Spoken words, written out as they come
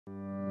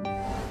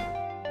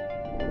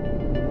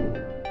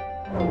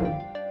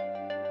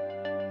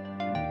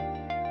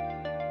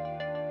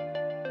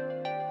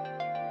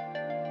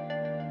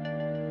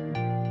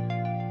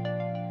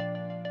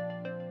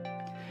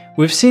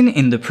We've seen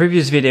in the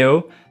previous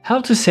video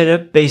how to set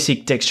up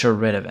basic textual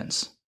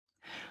relevance.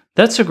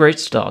 That's a great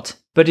start,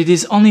 but it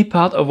is only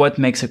part of what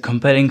makes a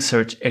compelling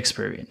search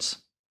experience.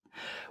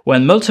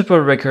 When multiple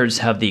records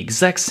have the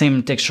exact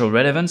same textual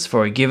relevance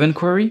for a given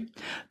query,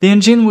 the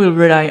engine will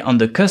rely on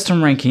the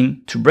custom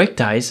ranking to break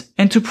ties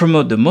and to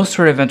promote the most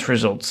relevant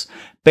results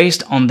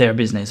based on their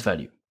business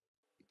value.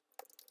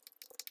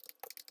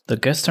 The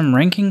custom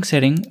ranking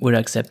setting will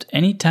accept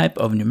any type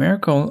of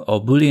numerical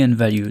or Boolean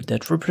value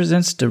that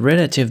represents the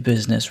relative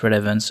business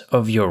relevance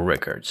of your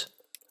records.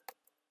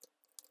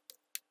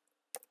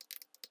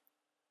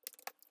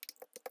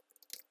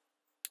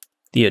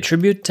 The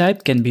attribute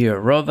type can be a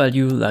raw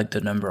value like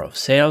the number of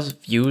sales,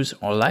 views,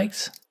 or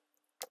likes.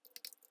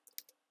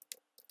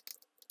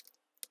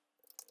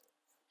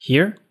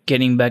 Here,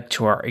 getting back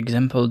to our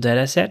example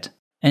dataset,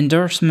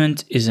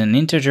 endorsement is an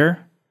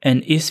integer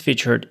and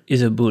isFeatured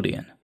is a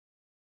Boolean.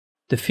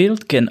 The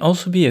field can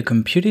also be a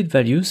computed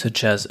value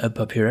such as a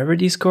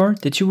popularity score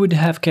that you would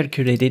have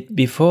calculated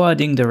before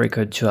adding the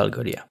record to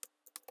Algolia.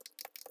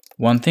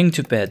 One thing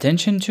to pay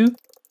attention to: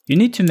 you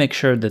need to make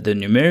sure that the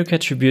numeric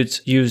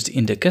attributes used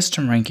in the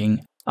custom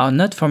ranking are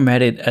not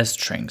formatted as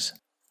strings,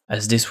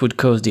 as this would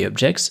cause the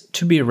objects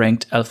to be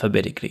ranked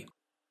alphabetically.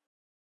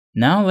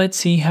 Now let's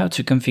see how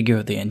to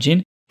configure the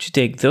engine to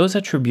take those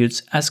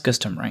attributes as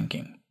custom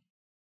ranking.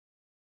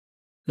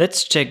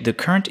 Let's check the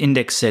current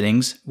index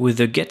settings with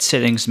the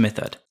getSettings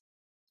method.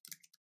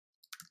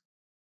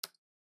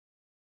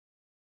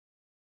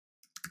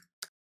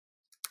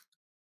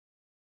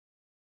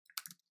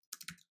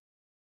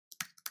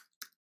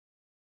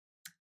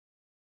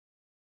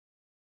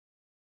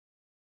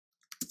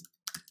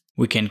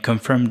 We can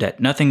confirm that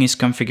nothing is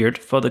configured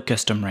for the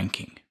custom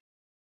ranking.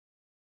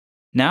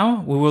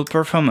 Now we will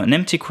perform an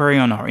empty query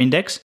on our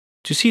index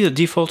to see the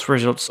default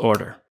results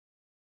order.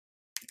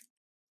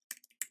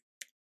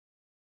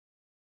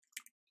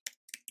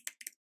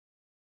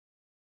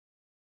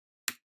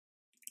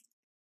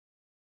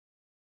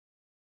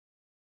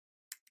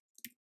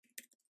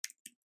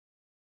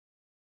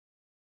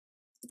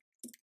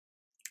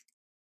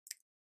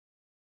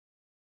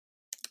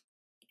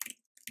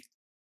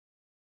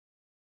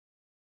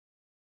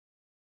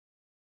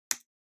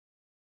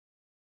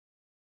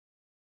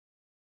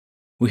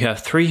 We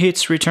have 3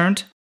 hits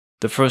returned.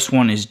 The first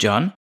one is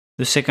John,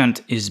 the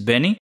second is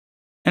Benny,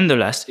 and the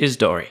last is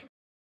Dory.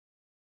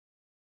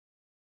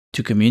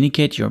 To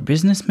communicate your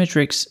business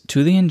metrics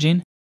to the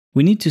engine,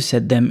 we need to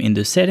set them in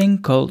the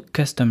setting called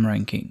Custom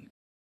Ranking.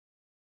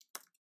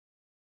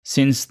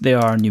 Since there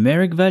are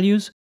numeric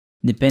values,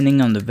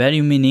 depending on the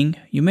value meaning,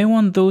 you may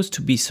want those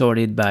to be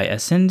sorted by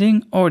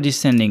ascending or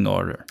descending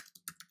order.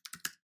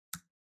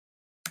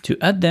 To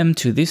add them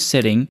to this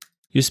setting,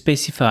 you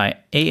specify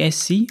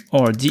ASC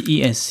or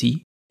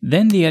DESC,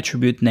 then the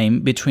attribute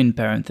name between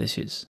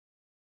parentheses.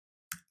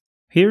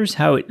 Here's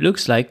how it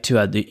looks like to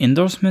add the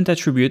endorsement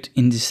attribute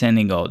in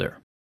descending order.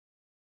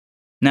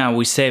 Now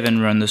we save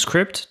and run the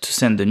script to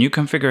send the new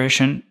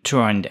configuration to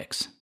our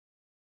index.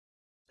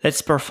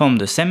 Let's perform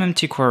the same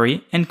empty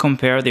query and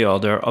compare the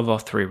order of our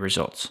 3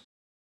 results.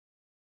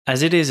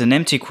 As it is an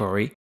empty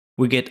query,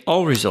 we get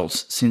all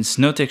results since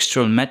no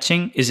textual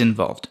matching is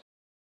involved.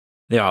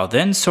 They are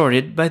then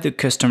sorted by the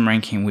custom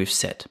ranking we've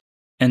set,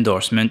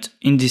 endorsement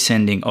in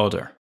descending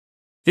order.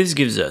 This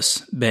gives us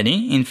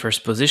Benny in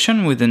first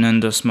position with an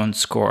endorsement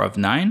score of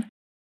 9,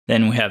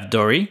 then we have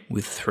Dory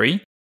with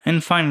 3,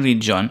 and finally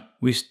John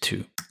with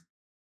 2.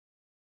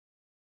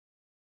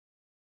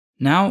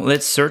 Now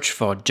let's search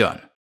for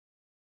John.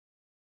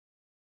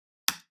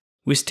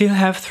 We still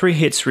have 3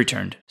 hits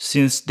returned,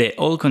 since they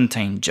all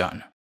contain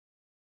John.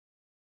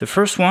 The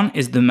first one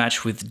is the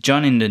match with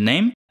John in the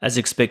name, as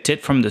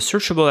expected from the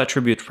searchable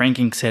attribute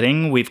ranking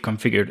setting we've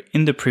configured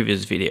in the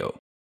previous video.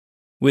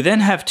 We then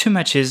have 2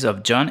 matches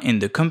of John in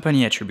the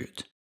company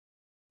attribute.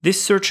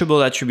 This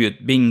searchable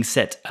attribute being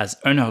set as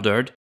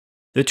unordered,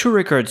 the 2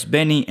 records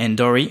Benny and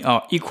Dory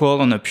are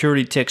equal on a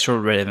purely textual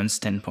relevance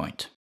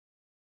standpoint.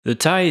 The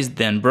tie is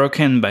then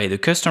broken by the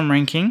custom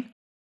ranking.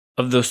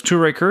 Of those 2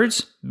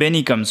 records,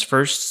 Benny comes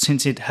first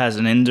since it has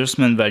an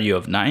endorsement value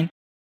of 9,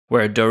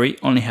 where Dory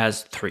only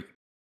has 3.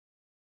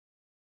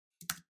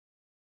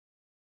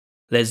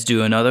 Let's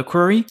do another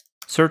query,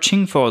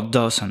 searching for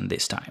Dawson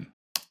this time.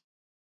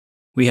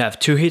 We have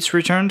 2 hits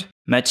returned,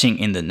 matching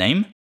in the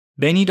name,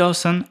 Benny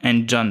Dawson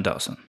and John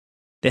Dawson.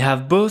 They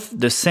have both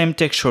the same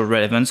textual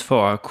relevance for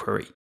our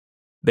query.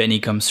 Benny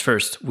comes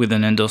first with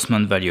an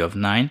endorsement value of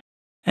 9,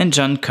 and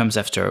John comes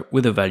after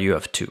with a value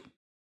of 2.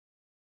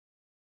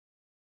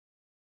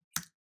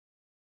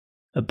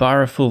 A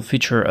powerful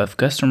feature of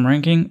custom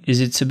ranking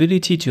is its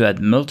ability to add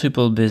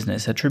multiple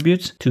business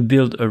attributes to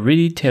build a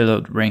really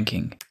tailored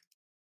ranking.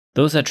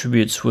 Those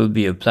attributes will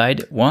be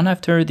applied one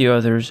after the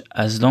others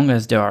as long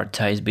as there are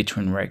ties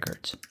between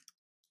records.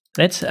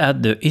 Let's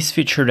add the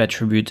isFeatured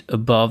attribute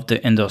above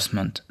the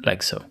endorsement,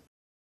 like so.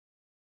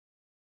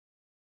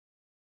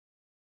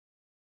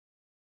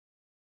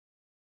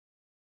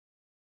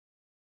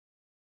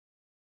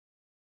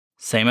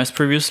 Same as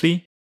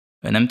previously,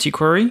 an empty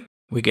query,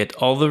 we get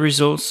all the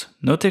results,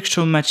 no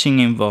textual matching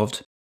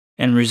involved,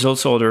 and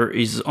results order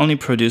is only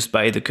produced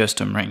by the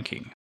custom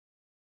ranking.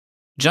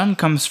 John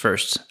comes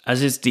first,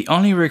 as it's the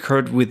only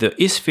record with the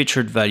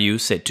isFeatured value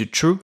set to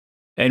true,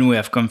 and we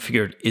have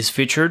configured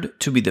isFeatured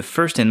to be the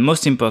first and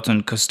most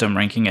important custom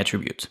ranking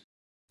attribute.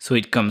 So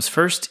it comes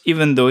first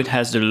even though it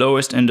has the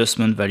lowest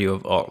endorsement value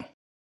of all.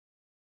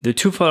 The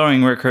two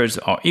following records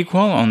are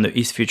equal on the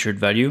isFeatured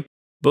value,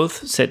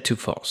 both set to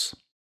false.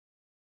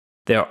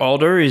 Their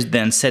order is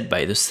then set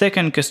by the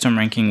second custom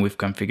ranking we've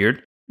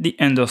configured, the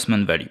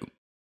endorsement value.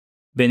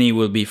 Benny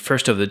will be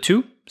first of the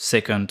two,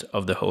 second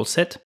of the whole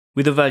set,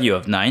 with a value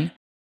of 9,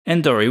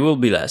 and Dory will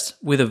be last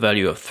with a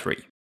value of 3.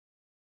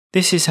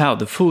 This is how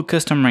the full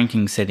custom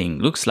ranking setting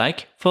looks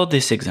like for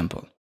this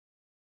example.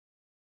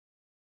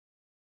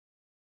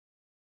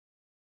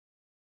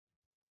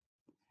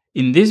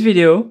 In this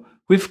video,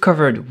 we've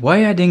covered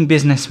why adding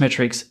business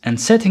metrics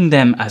and setting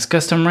them as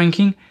custom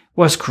ranking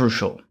was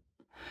crucial.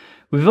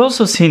 We've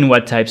also seen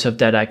what types of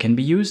data can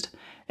be used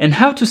and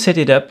how to set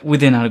it up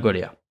within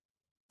Algolia.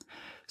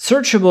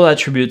 Searchable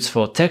attributes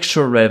for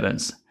textual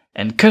relevance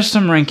and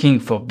custom ranking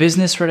for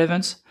business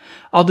relevance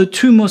are the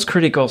two most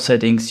critical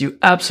settings you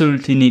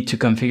absolutely need to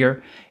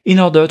configure in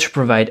order to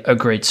provide a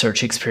great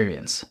search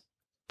experience.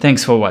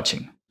 Thanks for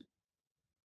watching.